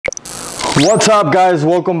What's up, guys?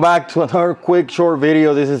 Welcome back to another quick short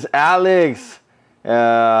video. This is Alex,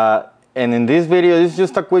 and in this video, this is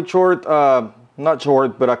just a quick short, not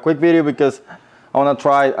short, but a quick video because I want to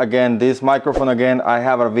try again this microphone again. I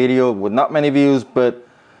have a video with not many views, but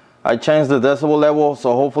I changed the decibel level,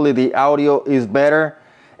 so hopefully the audio is better,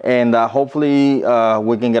 and hopefully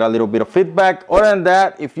we can get a little bit of feedback. Other than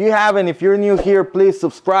that, if you're new here, please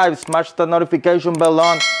subscribe, smash the notification bell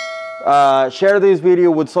on. Share this video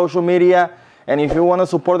with social media, and if you want to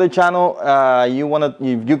support the channel, you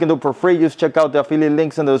can do it for free. Just check out the affiliate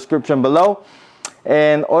links in the description below.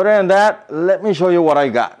 And other than that, let me show you what I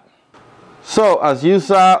got. So as you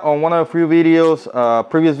saw on one of the few videos,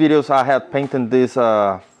 previous videos, I had painted this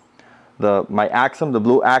my Axum. The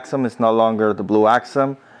blue Axum is no longer the blue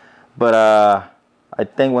Axum, but I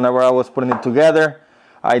think whenever I was putting it together,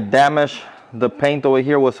 I damaged the paint over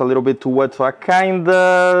here. Was a little bit too wet, so I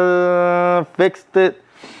kinda fixed it.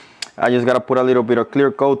 I just gotta put a little bit of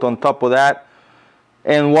clear coat on top of that.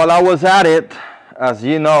 And while I was at it, as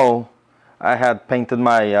you know, I had painted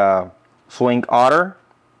my swing Ardor,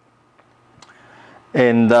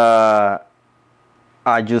 and I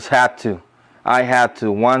just had to.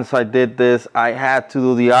 Once I did this, I had to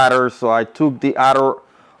do the Ardor, so I took the Ardor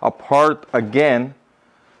apart again.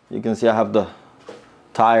 You can see I have the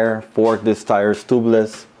tire fork. This tire is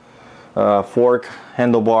tubeless, fork,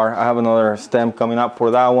 handlebar. I have another stem coming up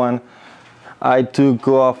for that one. I took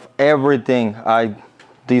off everything. I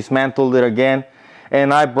dismantled it again,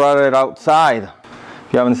 and I brought it outside.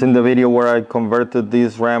 If you haven't seen the video where I converted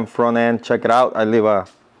this Ram front end, check it out. I leave a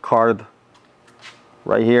card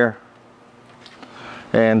right here,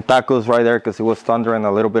 and Taco's right there because it was thundering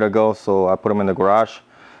a little bit ago, so I put him in the garage.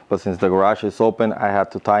 But since the garage is open, I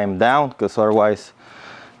had to tie him down because otherwise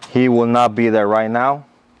he will not be there right now.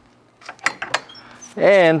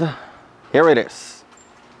 And here it is.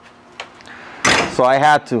 So I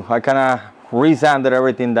kind of re-sanded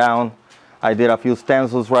everything down. I did a few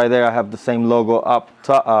stencils right there. I have the same logo up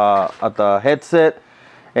at the headset,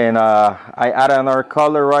 and I added another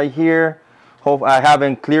color right here. I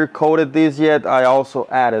haven't clear coated this yet. I also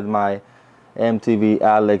added my MTB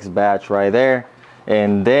Alex badge right there.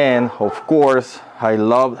 And then, of course, I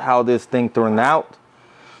loved how this thing turned out,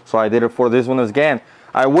 so I did it for this one again.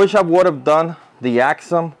 I wish I would have done the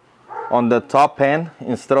Axum on the top end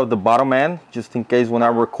instead of the bottom end, just in case when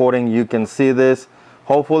I'm recording you can see this,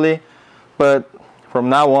 hopefully. But from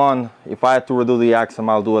now on, if I had to redo the Axum,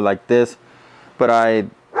 I'll do it like this. But I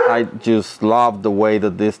just love the way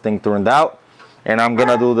that this thing turned out, and I'm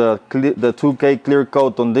gonna do the 2K clear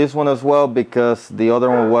coat on this one as well, because the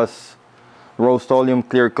other one was Rust-Oleum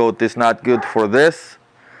clear coat. Is not good for this.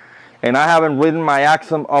 And I haven't ridden my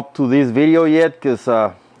Axum up to this video yet because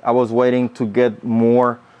I was waiting to get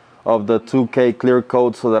more of the 2K clear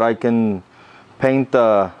coat so that I can paint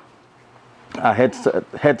a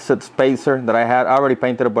headset spacer that I had. I already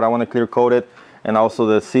painted it, but I want to clear coat it. And also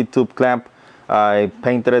the seat tube clamp, I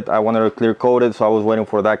painted it. I wanted to clear coat it, so I was waiting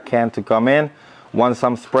for that can to come in. Once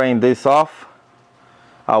I'm spraying this off,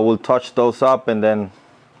 I will touch those up and then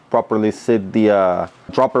properly sit the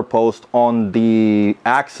dropper post on the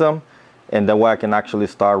Axum, and that way I can actually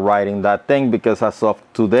start riding that thing, because as of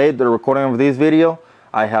today, the recording of this video,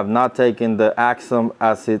 I have not taken the Axum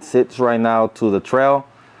as it sits right now to the trail.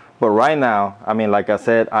 But right now, I mean, like I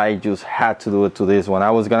said, I just had to do it to this one.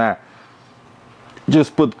 I was gonna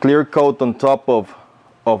just put clear coat on top of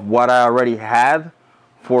what I already had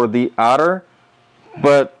for the Ardor,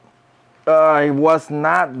 but I was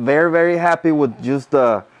not very happy with just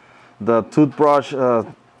the toothbrush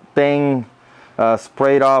thing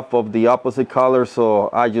sprayed off of the opposite color, so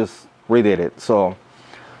I just redid it. So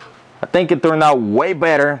I think it turned out way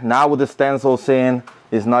better now with the stencils in.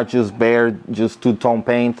 It's not just bare, just two-tone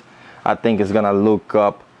paint. I think it's gonna look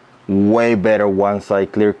up way better once I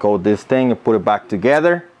clear coat this thing and put it back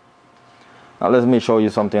together. Now let me show you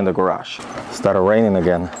something in the garage. It started raining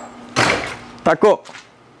again. Taco,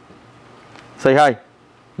 say hi.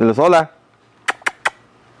 Diles hola.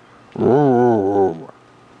 Oh,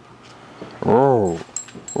 oh,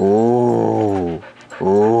 oh,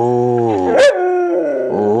 oh,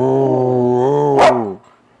 oh,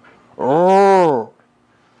 oh.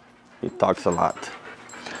 He talks a lot.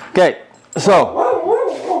 Okay,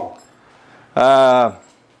 so as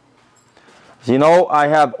you know, I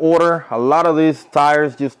have ordered a lot of these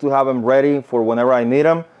tires just to have them ready for whenever I need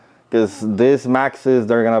them, because these Maxes,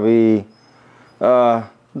 they're gonna be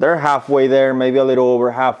they're halfway there, maybe a little over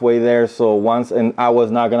halfway there. So and I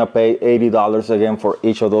was not gonna pay $80 again for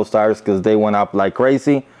each of those tires because they went up like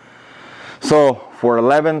crazy. So for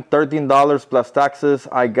 $13 plus taxes.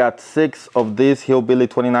 I got 6 of these Hillbilly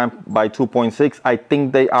 29 by 2.6. I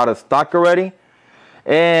think they out of stock already.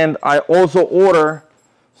 And I also order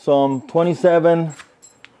some 27,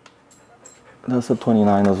 that's a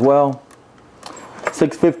 29 as well,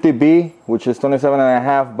 650B, which is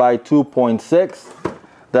 27.5 by 2.6,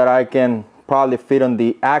 that I can probably fit on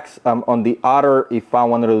the on the Ardor if I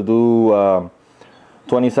wanted to do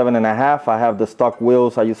 27.5. I have the stock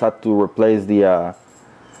wheels. I just had to replace the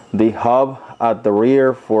hub at the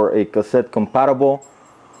rear for a cassette compatible,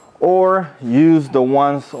 or use the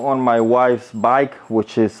ones on my wife's bike,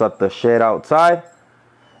 which is at the shed outside.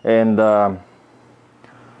 And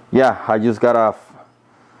yeah, I just got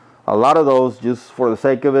a lot of those just for the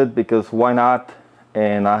sake of it, because why not?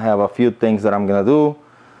 And I have a few things that I'm gonna do.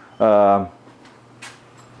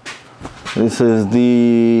 This is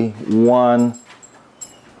the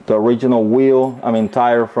original wheel,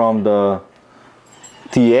 tire from the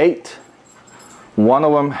T8. One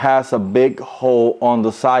of them has a big hole on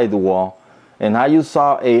the sidewall, and I just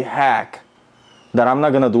saw a hack that I'm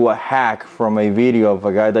not gonna do a hack from a video of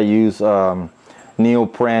a guy that used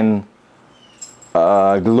neoprene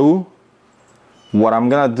glue. What I'm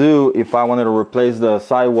gonna do, if I wanted to replace the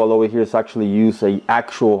sidewall over here, is actually use a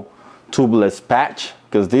actual tubeless patch,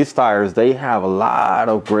 because these tires, they have a lot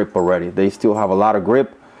of grip already. They still have a lot of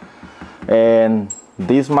grip, and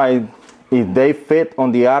these might, if they fit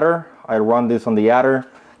on the Ardor, I run this on the Ardor,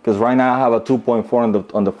 because right now I have a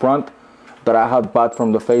 2.4 on the front that I had bought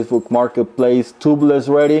from the Facebook Marketplace, tubeless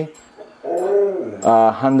ready,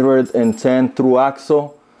 110 through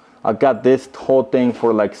axle. I got this whole thing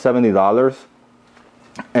for like $70.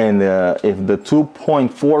 And if the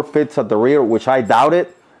 2.4 fits at the rear, which I doubt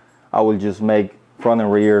it, I will just make front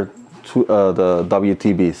and rear the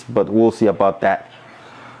WTBs, but we'll see about that.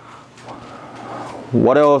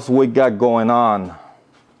 What else we got going on? I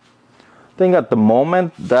think at the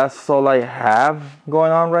moment that's all I have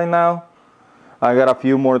going on right now. I got a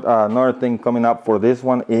few more, another thing coming up for this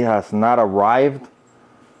one. It has not arrived,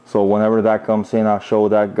 so whenever that comes in, I'll show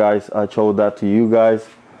that, guys. I showed that to you guys.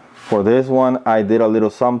 For this one, I did a little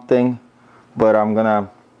something, but I'm gonna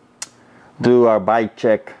do a bike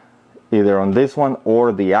check either on this one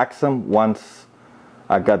or the Axum. Once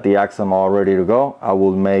I got the Axum all ready to go, I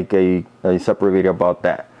will make a separate video about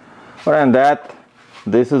that. Other than that,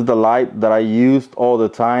 this is the light that I used all the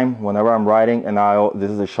time whenever I'm riding, and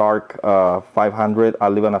this is a Shark 500.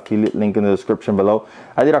 I'll leave an affiliate link in the description below.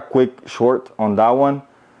 I did a quick short on that one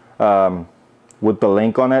with the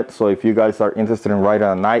link on it, so if you guys are interested in riding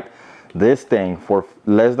at night, this thing for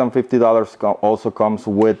less than $50 also comes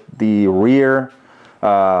with the rear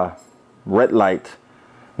red light.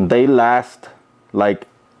 They last like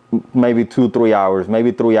maybe 2-3 hours,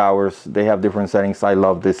 maybe 3 hours. They have different settings. I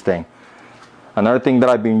love this thing. Another thing that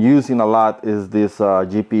I've been using a lot is this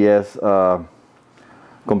GPS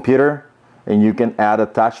computer, and you can add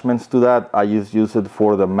attachments to that. I just use it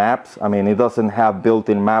for the maps. It doesn't have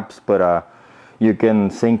built-in maps, but you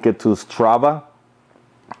can sync it to Strava,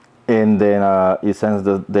 and then it sends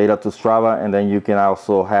the data to Strava, and then you can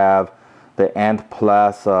also have the Ant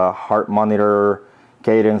Plus heart monitor,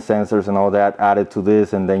 cadence sensors and all that added to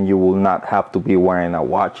this, and then you will not have to be wearing a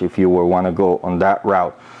watch if you want to go on that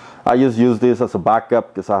route. I just use this as a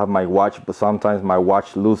backup because I have my watch, but sometimes my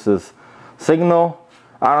watch loses signal.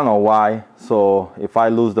 I don't know why. So if I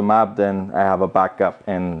lose the map, then I have a backup,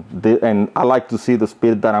 and I like to see the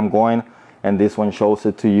speed that I'm going, and this one shows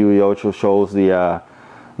it to you. It also shows the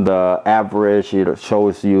average. It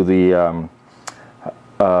shows you the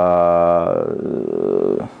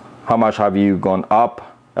how much have you gone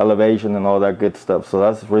up, elevation and all that good stuff. So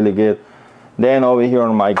that's really good. Then over here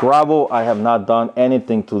on my gravel, I have not done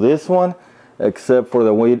anything to this one except for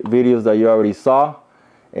the videos that you already saw.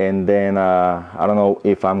 And then I don't know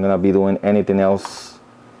if I'm gonna be doing anything else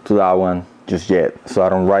to that one just yet. So I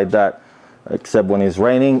don't ride that except when it's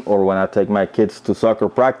raining or when I take my kids to soccer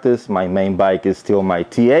practice. My main bike is still my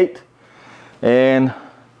T8 and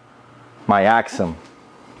my Axum.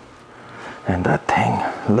 And that thing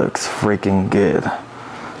looks freaking good.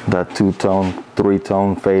 That 2-tone,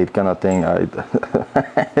 3-tone fade kind of thing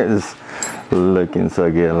is looking so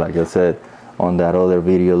good. Like I said on that other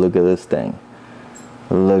video, look at this thing.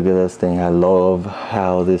 Look at this thing. I love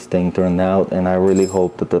how this thing turned out, and I really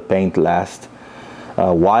hope that the paint lasts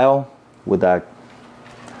a while with that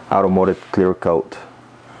automotive clear coat.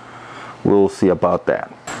 We'll see about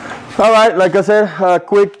that. All right, like I said, a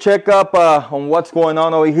quick checkup on what's going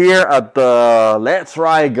on over here at the Let's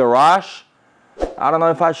Ride Garage. I don't know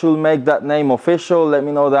if I should make that name official. Let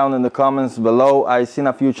me know down in the comments below. I've seen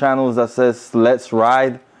a few channels that says Let's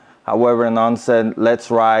Ride, However, in onset,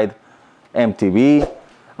 let's ride MTB.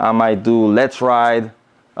 I might do let's ride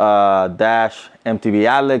dash MTB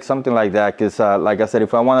Alex, something like that. Because like I said,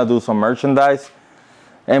 if I want to do some merchandise,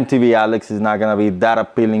 MTB Alex is not going to be that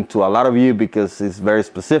appealing to a lot of you because it's very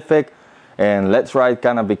specific. And let's ride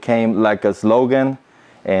kind of became like a slogan,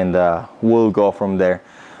 and we'll go from there.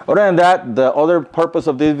 Other than that, the other purpose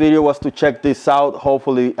of this video was to check this out.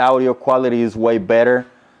 Hopefully audio quality is way better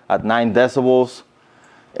at 9 decibels.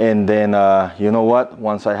 And then you know what,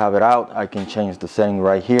 once I have it out, I can change the setting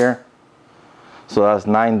right here. So that's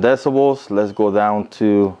 9 decibels. Let's go down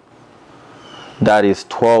to, that is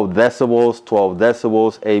 12 decibels, 12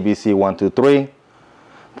 decibels, ABC 1, 2, 3.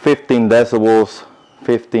 15 decibels,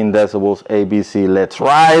 15 decibels, ABC, let's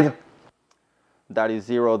ride. That is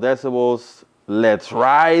 0 decibels, let's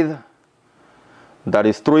ride. That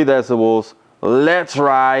is 3 decibels, let's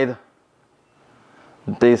ride.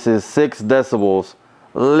 This is 6 decibels,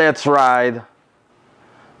 let's ride.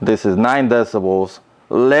 This is 9 decibels,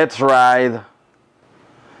 let's ride.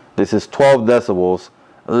 This is 12 decibels,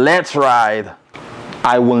 let's ride.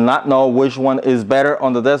 I will not know which one is better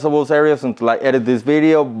on the decibels areas until I edit this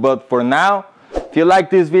video, but for now, if you like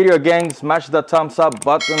this video, again, smash the thumbs up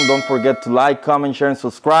button. Don't forget to like, comment, share, and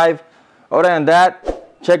subscribe. Other than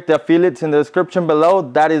that, check the affiliates in the description below.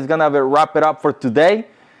 That is gonna wrap it up for today,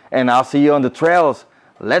 and I'll see you on the trails.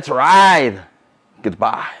 Let's ride.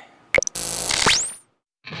 Goodbye.